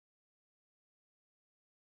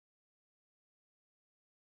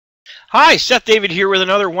Hi, Seth David here with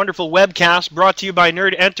another wonderful webcast brought to you by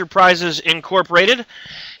Nerd Enterprises Incorporated.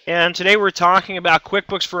 And today we're talking about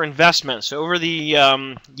QuickBooks for investments. Over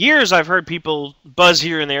the years, I've heard people buzz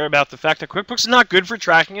here and there about the fact that QuickBooks is not good for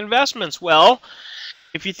tracking investments. Well,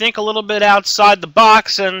 if you think a little bit outside the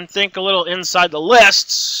box and think a little inside the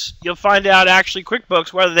lists, you'll find out actually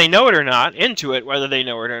QuickBooks, whether they know it or not, Intuit, whether they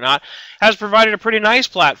know it or not, has provided a pretty nice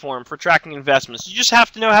platform for tracking investments. You just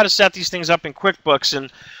have to know how to set these things up in QuickBooks,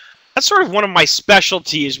 and that's sort of one of my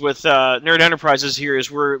specialties with Nerd Enterprises here is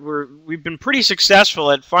we've been pretty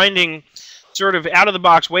successful at finding sort of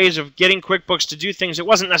out-of-the-box ways of getting QuickBooks to do things it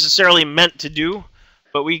wasn't necessarily meant to do,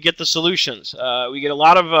 but we get the solutions. We get a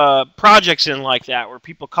lot of projects in like that where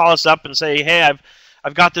people call us up and say, hey,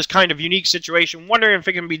 I've got this kind of unique situation, wondering if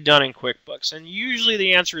it can be done in QuickBooks. And usually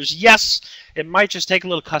the answer is yes. It might just take a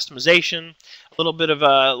little customization, a little bit of,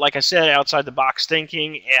 like I said, outside-the-box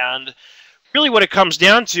thinking, and really what it comes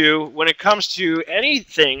down to when it comes to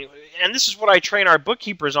anything, and this is what I train our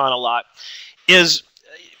bookkeepers on a lot, is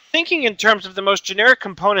thinking in terms of the most generic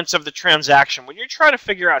components of the transaction. When you're trying to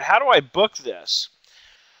figure out how do I book this,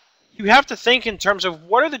 you have to think in terms of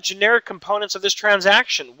what are the generic components of this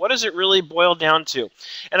transaction? What does it really boil down to?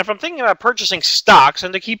 And if I'm thinking about purchasing stocks,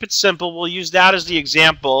 and to keep it simple, we'll use that as the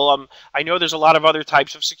example. I know there's a lot of other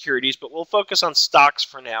types of securities, but we'll focus on stocks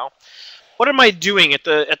for now. What am I doing at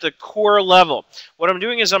the core level? What I'm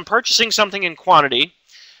doing is I'm purchasing something in quantity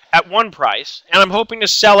at one price, and I'm hoping to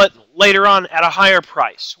sell it later on at a higher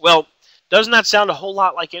price. Well, doesn't that sound a whole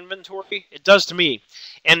lot like inventory? It does to me.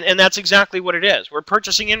 And that's exactly what it is. We're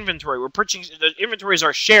purchasing inventory. The inventory is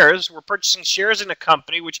our shares. We're purchasing shares in a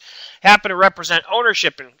company which happen to represent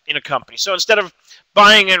ownership in a company. So instead of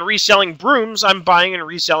buying and reselling brooms, I'm buying and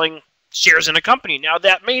reselling shares in a company. Now,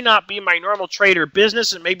 that may not be my normal trade or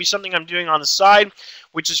business. It may be something I'm doing on the side,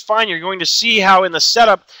 which is fine. You're going to see how in the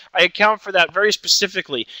setup I account for that very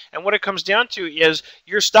specifically. And what it comes down to is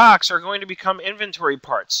your stocks are going to become inventory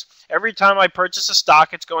parts. Every time I purchase a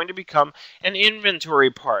stock, it's going to become an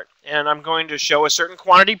inventory part. And I'm going to show a certain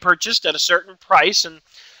quantity purchased at a certain price and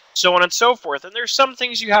so on and so forth. And there's some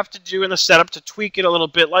things you have to do in the setup to tweak it a little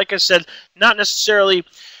bit. Like I said, not necessarily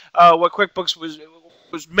what QuickBooks was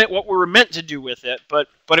what we were meant to do with it, but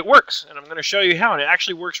it works, and I'm going to show you how, and it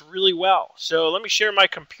actually works really well. So let me share my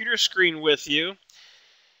computer screen with you,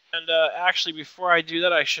 and actually before I do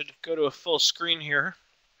that, I should go to a full screen here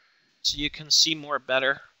so you can see more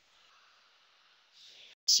better.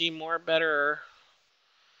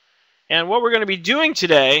 And what we're going to be doing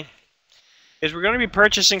today is we're going to be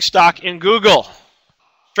purchasing stock in Google,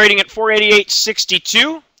 trading at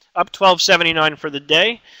 488.62, up 12.79 for the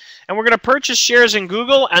day. And we're going to purchase shares in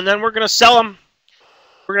Google, and then we're going to sell them.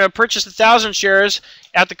 We're going to purchase 1,000 shares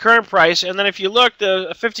at the current price. And then if you look,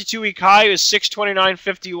 the 52-week high is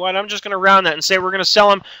 $629.51. I'm just going to round that and say we're going to sell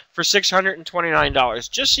them for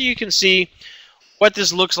 $629, just so you can see what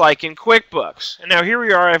this looks like in QuickBooks. And now here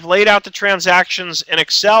we are. I've laid out the transactions in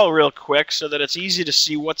Excel real quick so that it's easy to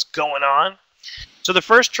see what's going on. So the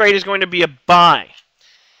first trade is going to be a buy.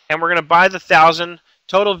 And we're going to buy the 1,000.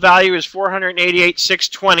 Total value is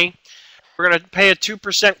 $488,620. We're going to pay a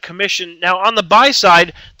 2% commission. Now, on the buy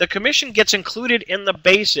side, the commission gets included in the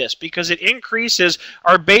basis because it increases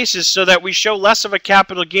our basis so that we show less of a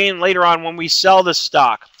capital gain later on when we sell the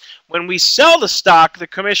stock. When we sell the stock, the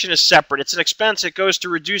commission is separate. It's an expense. It goes to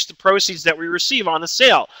reduce the proceeds that we receive on the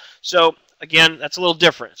sale. So, again, that's a little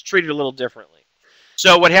different. It's treated a little differently.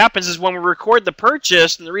 So what happens is when we record the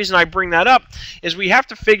purchase, and the reason I bring that up is we have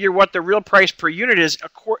to figure what the real price per unit is,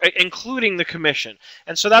 including the commission.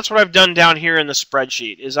 And so that's what I've done down here in the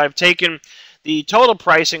spreadsheet, is I've taken the total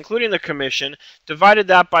price, including the commission, divided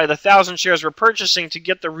that by the 1,000 shares we're purchasing to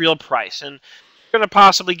get the real price. And we're going to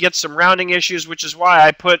possibly get some rounding issues, which is why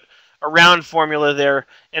I put a round formula there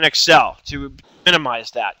in Excel to minimize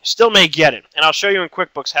that. You still may get it, and I'll show you in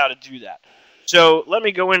QuickBooks how to do that. So let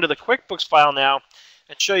me go into the QuickBooks file now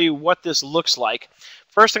and show you what this looks like.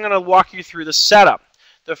 First, I'm going to walk you through the setup.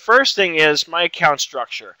 The first thing is my account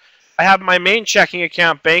structure. I have my main checking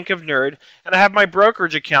account, Bank of Nerd, and I have my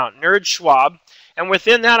brokerage account, Nerd Schwab. And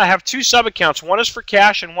within that, I have two sub-accounts. One is for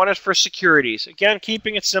cash and one is for securities. Again,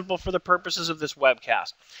 keeping it simple for the purposes of this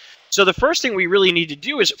webcast. So the first thing we really need to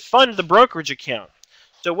do is fund the brokerage account.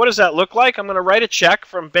 So what does that look like? I'm going to write a check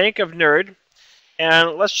from Bank of Nerd.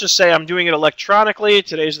 And let's just say I'm doing it electronically.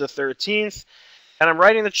 Today's the 13th. And I'm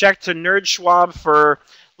writing the check to Nerd Schwab for,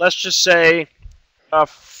 let's just say,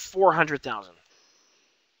 $400,000.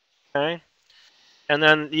 Okay? And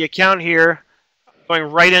then the account here, going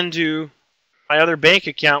right into my other bank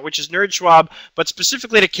account, which is Nerd Schwab, but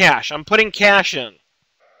specifically to cash. I'm putting cash in.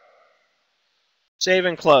 Save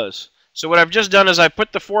and close. So what I've just done is I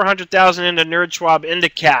put the $400,000 into Nerd Schwab into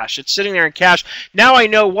cash. It's sitting there in cash. Now I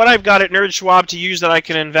know what I've got at Nerd Schwab to use that I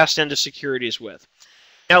can invest into securities with.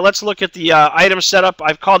 Now let's look at the item setup.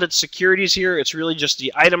 I've called it securities here. It's really just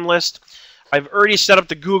the item list. I've already set up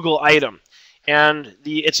the Google item. And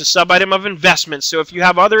it's a sub-item of investments. So if you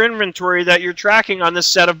have other inventory that you're tracking on this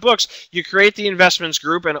set of books, you create the investments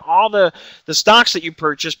group, and all the stocks that you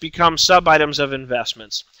purchase become sub-items of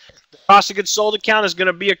investments. The cost of goods sold account is going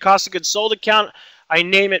to be a cost of goods sold account. I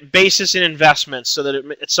name it basis in investments so that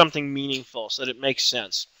it's something meaningful, so that it makes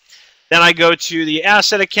sense. Then I go to the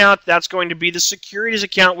asset account. That's going to be the securities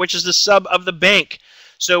account, which is the sub of the bank.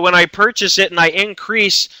 So when I purchase it and I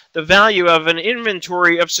increase the value of an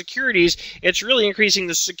inventory of securities, it's really increasing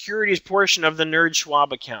the securities portion of the Nerd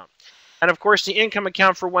Schwab account. And of course, the income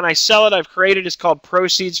account for when I sell it, I've created, is called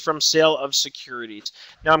proceeds from sale of securities.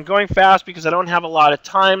 Now I'm going fast because I don't have a lot of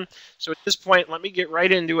time. So at this point, let me get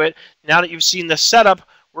right into it. Now that you've seen the setup,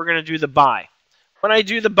 we're going to do the buy. When I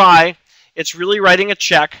do the buy, it's really writing a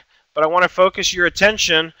check, but I want to focus your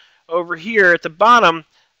attention over here at the bottom.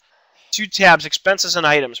 Two tabs, expenses and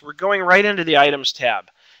items. We're going right into the items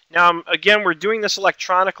tab. Now, again, we're doing this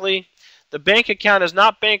electronically. The bank account is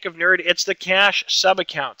not Bank of Nerd, it's the cash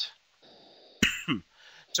sub-account.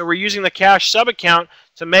 So we're using the cash sub-account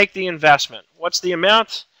to make the investment. What's the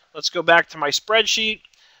amount? Let's go back to my spreadsheet.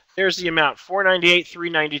 There's the amount,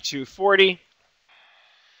 $498,392.40.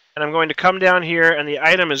 And I'm going to come down here, and the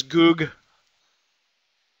item is Goog.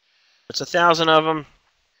 It's 1,000 of them.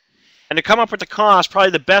 And to come up with the cost,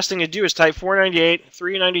 probably the best thing to do is type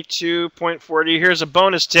 498,392.40. Here's a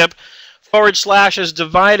bonus tip. / is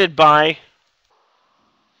divided by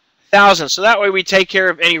 1,000. So that way we take care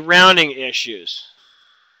of any rounding issues.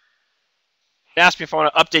 Ask me if I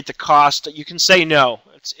want to update the cost. You can say no.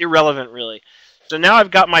 It's irrelevant, really. So now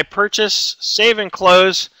I've got my purchase, save and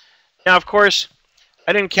close. Now, of course,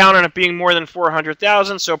 I didn't count on it being more than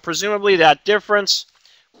 400,000, so presumably that difference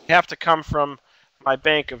would have to come from my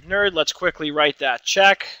Bank of Nerd. Let's quickly write that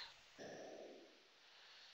check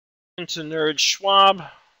into Nerd Schwab.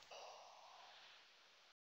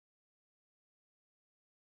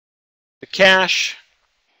 The cash,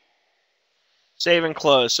 save and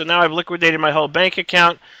close. So now I've liquidated my whole bank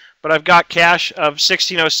account, but I've got cash of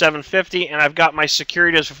 $1,607.50, and I've got my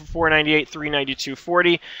securities for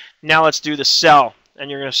 $498,392.40. Now let's do the sell,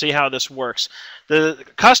 and you're going to see how this works. The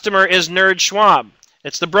customer is Nerd Schwab.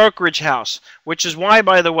 It's the brokerage house, which is why,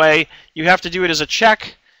 by the way, you have to do it as a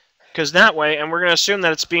check, because that way, and we're going to assume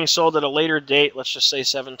that it's being sold at a later date. Let's just say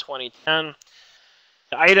 7/20/10.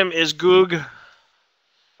 The item is Goog.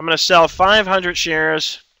 I'm going to sell 500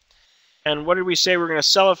 shares. And what did we say we're going to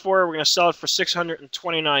sell it for? We're going to sell it for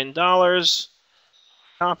 $629.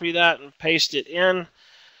 Copy that and paste it in.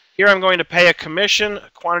 Here I'm going to pay a commission, a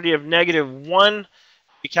quantity of -1.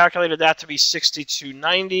 We calculated that to be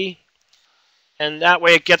 $62.90. And that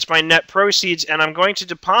way it gets my net proceeds, and I'm going to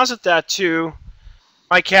deposit that to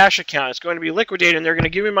my cash account. It's going to be liquidated, and they're going to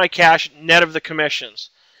give me my cash net of the commissions.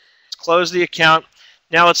 Let's close the account.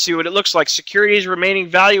 Now let's see what it looks like. Securities remaining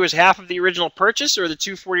value is half of the original purchase, or the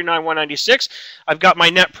 $249,196. I've got my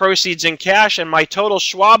net proceeds in cash, and my total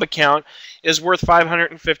Schwab account is worth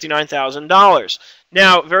 $559,000.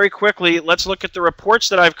 Now, very quickly, let's look at the reports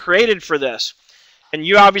that I've created for this. And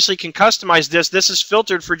you obviously can customize this. This is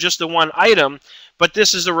filtered for just the one item, but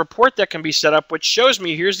this is a report that can be set up, which shows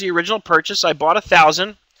me here's the original purchase. I bought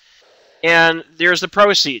 1,000, and there's the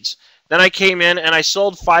proceeds. Then I came in and I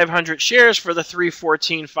sold 500 shares for the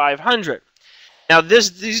 $314,500. Now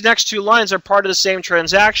these next two lines are part of the same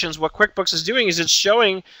transactions. What QuickBooks is doing is it's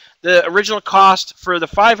showing the original cost for the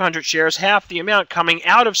 500 shares, half the amount, coming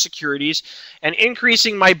out of securities and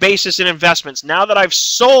increasing my basis in investments. Now that I've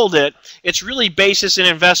sold it, it's really basis in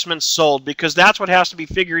investments sold, because that's what has to be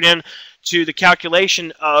figured in to the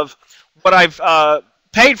calculation of what I've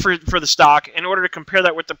paid for the stock in order to compare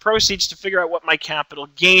that with the proceeds to figure out what my capital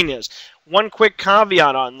gain is. One quick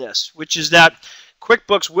caveat on this, which is that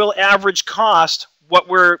QuickBooks will average cost what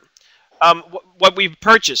we've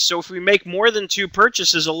purchased. So if we make more than 2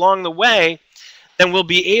 purchases along the way, then we'll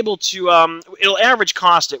be able to, it'll average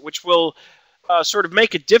cost it, which will sort of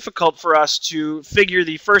make it difficult for us to figure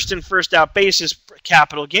the first in, first out basis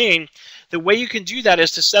capital gain. The way you can do that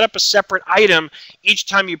is to set up a separate item each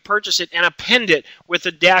time you purchase it and append it with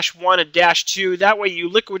a -1, a -2. That way you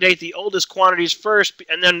liquidate the oldest quantities first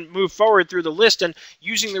and then move forward through the list. And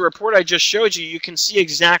using the report I just showed you, you can see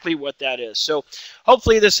exactly what that is. So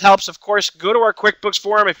hopefully this helps. Of course, go to our QuickBooks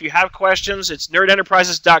forum if you have questions. It's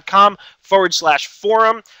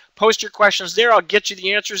nerdenterprises.com/forum. Post your questions there. I'll get you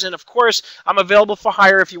the answers. And of course, I'm available for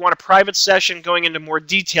hire if you want a private session going into more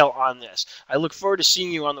detail on this. I look forward to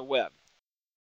seeing you on the web.